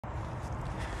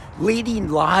Leading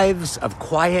lives of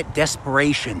quiet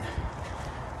desperation.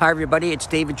 Hi everybody, it's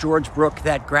David George Brooke,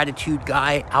 that gratitude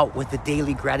guy, out with the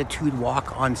daily gratitude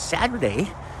walk on Saturday,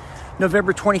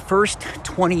 November 21st,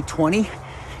 2020.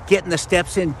 Getting the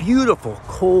steps in. Beautiful,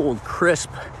 cold,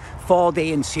 crisp fall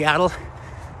day in Seattle.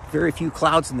 Very few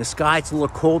clouds in the sky. It's a little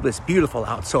cold, but it's beautiful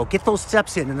out. So get those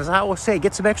steps in. And as I always say,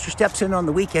 get some extra steps in on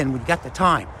the weekend when you got the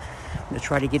time. I'm going to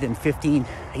try to get in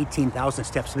 18,000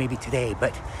 steps maybe today.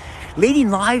 But leading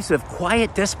lives of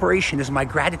quiet desperation is my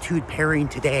gratitude pairing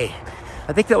today.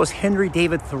 I think that was Henry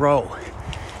David Thoreau.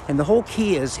 And the whole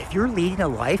key is, if you're leading a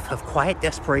life of quiet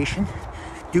desperation,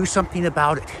 do something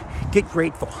about it. Get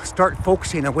grateful. Start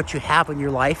focusing on what you have in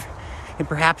your life, and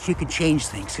perhaps you can change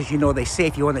things. Because you know, they say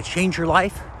if you want to change your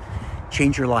life,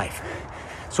 change your life.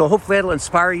 So hopefully that'll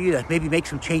inspire you to maybe make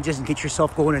some changes and get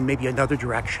yourself going in maybe another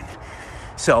direction.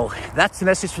 So that's the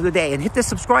message for the day. And hit the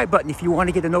subscribe button if you want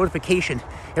to get a notification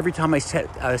every time I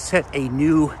set a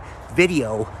new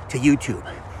video to YouTube.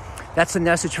 That's the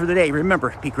message for the day.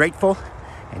 Remember, be grateful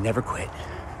and never quit.